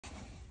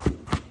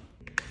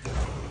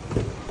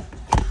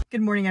Good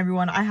morning,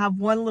 everyone. I have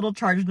one little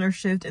charge nurse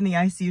shift in the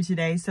ICU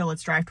today, so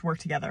let's drive to work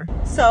together.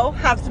 So,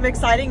 have some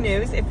exciting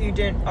news. If you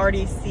didn't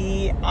already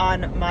see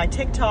on my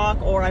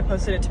TikTok or I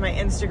posted it to my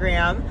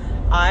Instagram,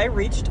 I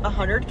reached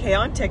 100K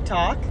on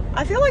TikTok.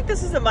 I feel like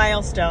this is a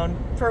milestone.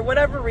 For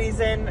whatever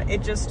reason,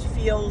 it just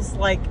feels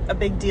like a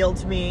big deal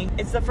to me.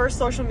 It's the first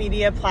social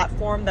media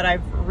platform that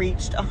I've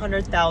reached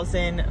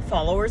 100,000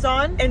 followers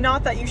on. And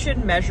not that you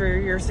should measure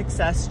your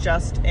success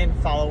just in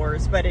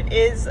followers, but it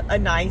is a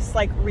nice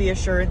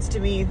reassurance to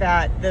me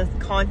that the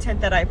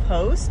content that I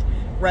post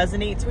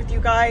resonates with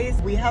you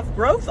guys. We have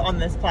growth on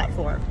this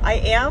platform. I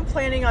am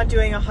planning on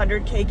doing a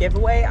 100K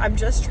giveaway. I'm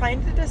just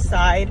trying to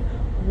decide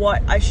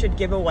what I should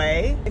give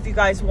away. If you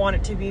guys want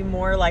it to be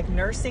more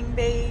nursing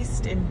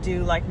based and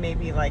do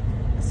maybe a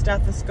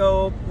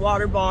stethoscope,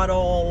 water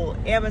bottle,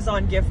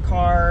 Amazon gift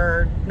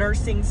card,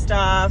 nursing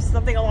stuff,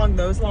 something along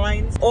those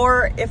lines.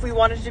 Or if we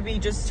want it to be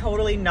just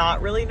totally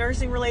not really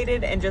nursing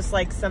related and just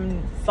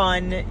some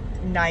fun,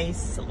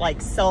 nice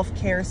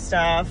self-care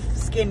stuff,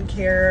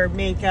 skincare,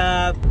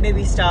 makeup,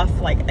 maybe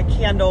stuff like a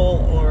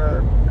candle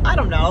or I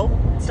don't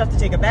know, stuff to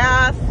take a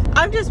bath.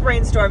 I'm just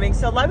brainstorming,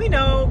 so let me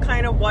know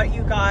kind of what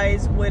you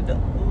guys would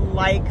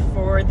like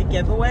for the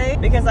giveaway,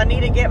 because I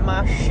need to get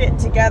my shit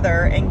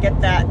together and get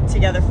that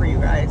together for you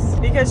guys.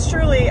 Because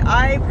truly,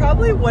 I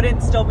probably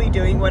wouldn't still be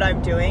doing what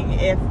I'm doing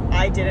if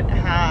I didn't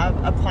have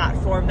a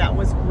platform that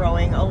was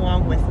growing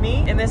along with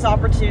me. And this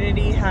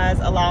opportunity has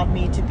allowed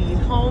me to be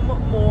home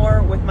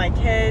more with my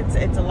kids.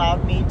 It's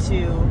allowed me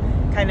to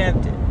kind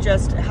of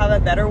just have a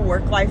better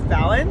work-life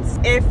balance,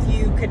 if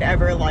you could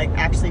ever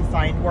actually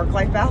find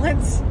work-life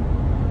balance.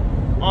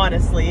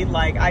 Honestly,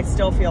 I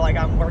still feel like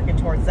I'm working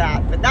towards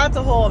that, but that's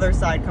a whole other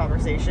side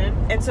conversation.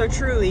 And so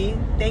truly,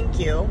 thank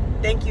you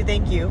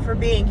for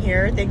being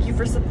here. Thank you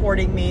for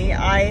supporting me.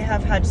 I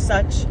have had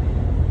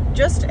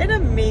just an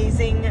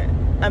amazing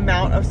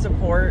amount of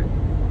support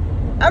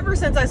ever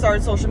since I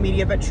started social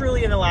media, but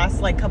truly in the last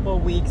couple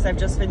of weeks, I've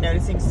just been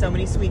noticing so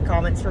many sweet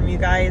comments from you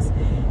guys,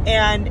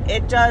 and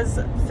it does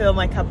fill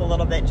my cup a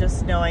little bit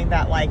just knowing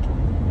that I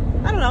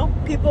don't know,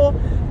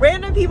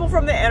 random people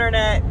from the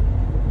internet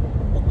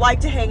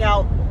like to hang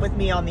out with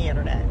me on the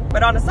internet.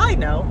 But on a side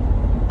note,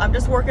 I'm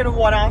just working a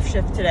one-off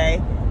shift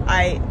today.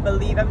 I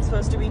believe I'm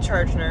supposed to be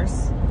charge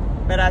nurse,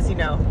 but as you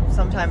know,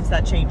 sometimes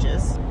that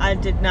changes. I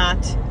did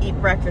not eat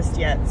breakfast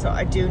yet, so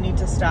I do need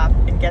to stop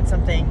and get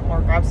something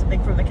or grab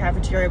something from the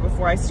cafeteria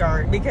before I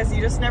start, because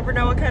you just never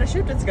know what kind of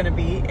shift it's gonna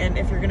be and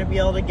if you're gonna be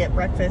able to get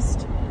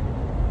breakfast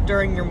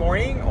during your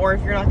morning, or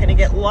if you're not gonna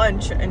get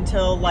lunch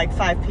until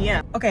 5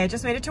 p.m. Okay, I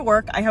just made it to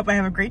work. I hope I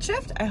have a great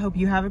shift. I hope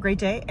you have a great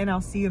day, and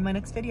I'll see you in my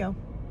next video.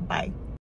 Bye.